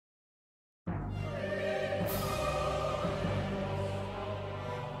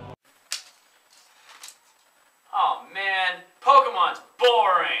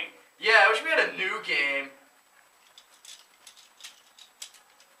game.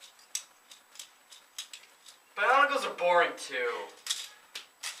 Bionicles are boring too.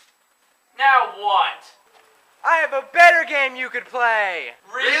 Now what? I have a better game you could play!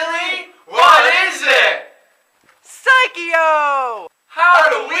 Really? What is it? Psy-Chi-Oh! How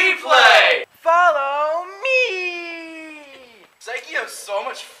do we play? Follow me! Psy-Chi-Oh's so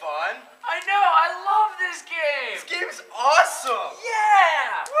much fun. I know, I love this game! This game is awesome.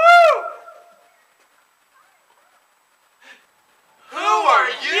 Yeah! Woo! Who are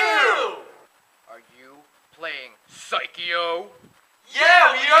you? Are you playing Psy-Chi-Oh?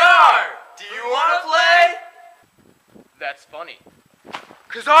 Yeah, we are. Do you want to play? That's funny.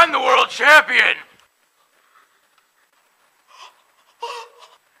 'Cause I'm the world champion!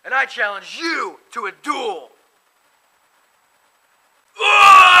 And I challenge you to a duel!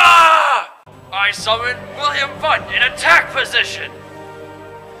 I summon William Butt in attack position!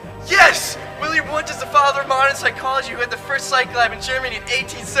 Yes! William Wundt is the father of modern psychology who had the first psych lab in Germany in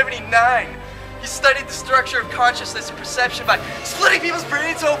 1879. He studied the structure of consciousness and perception by splitting people's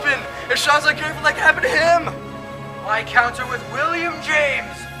brains open. If Sean's not careful, that could happen to him. I counter with William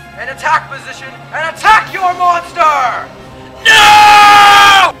James in attack position and attack your monster!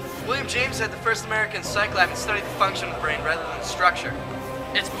 No! William James had the first American psych lab and studied the function of the brain rather than the structure.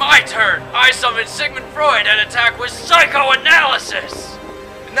 It's my turn! I summon Sigmund Freud and attack with psychoanalysis!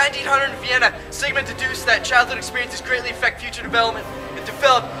 In 1900 in Vienna, Sigmund deduced that childhood experiences greatly affect future development and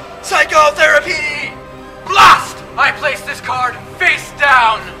developed psychotherapy! Blast! I place this card face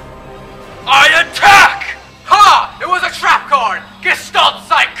down! I attack! Ha! It was a trap card! Gestalt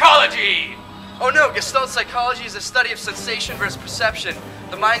psychology! Oh no, Gestalt psychology is a study of sensation versus perception.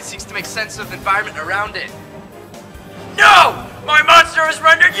 The mind seeks to make sense of the environment around it. No! My monster is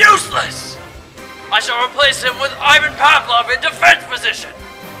rendered useless! I shall replace him with Ivan Pavlov in defense position!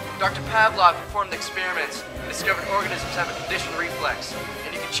 Dr. Pavlov performed experiments and discovered organisms have a conditioned reflex,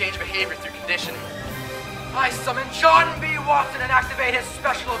 and you can change behavior through conditioning. I summon John B. Watson and activate his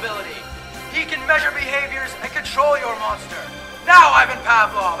special ability. He can measure behaviors and control your monster. Now, Ivan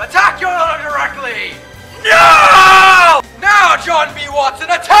Pavlov, attack your owner directly! No! Now, John B.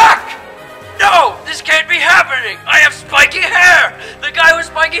 Watson, attack! No! This can't be happening! I have spiky hair! The guy with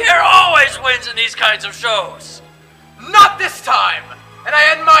spiky hair always wins in these kinds of shows! Not this time! And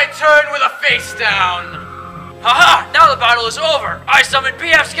I end my turn with a face down! Haha! Now the battle is over! I summon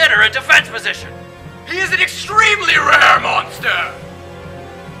P.F. Skinner in defense position! He is an extremely rare monster!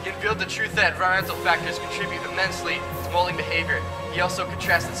 He unveiled the truth that environmental factors contribute immensely to molding behavior. He also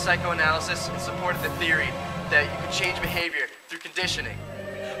contrasted psychoanalysis and supported the theory that you can change behavior through conditioning.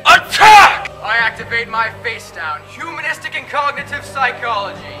 Attack! I activate my face down, humanistic and cognitive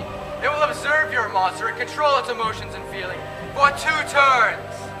psychology. It will observe your monster and control its emotions and feelings for 2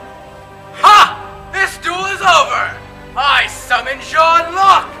 turns. Ha! This duel is over! I summon John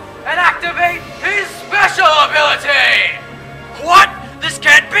Locke and activate his special ability! What? This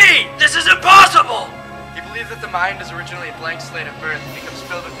can't be! This is impossible! He believed that the mind is originally a blank slate at birth and becomes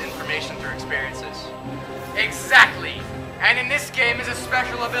filled with information through experiences. Exactly! And in this game, his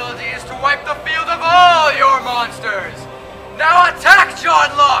special ability is to wipe the field of all your monsters! Now attack,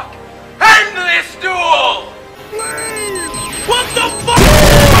 John Locke! End this duel! What the fuck?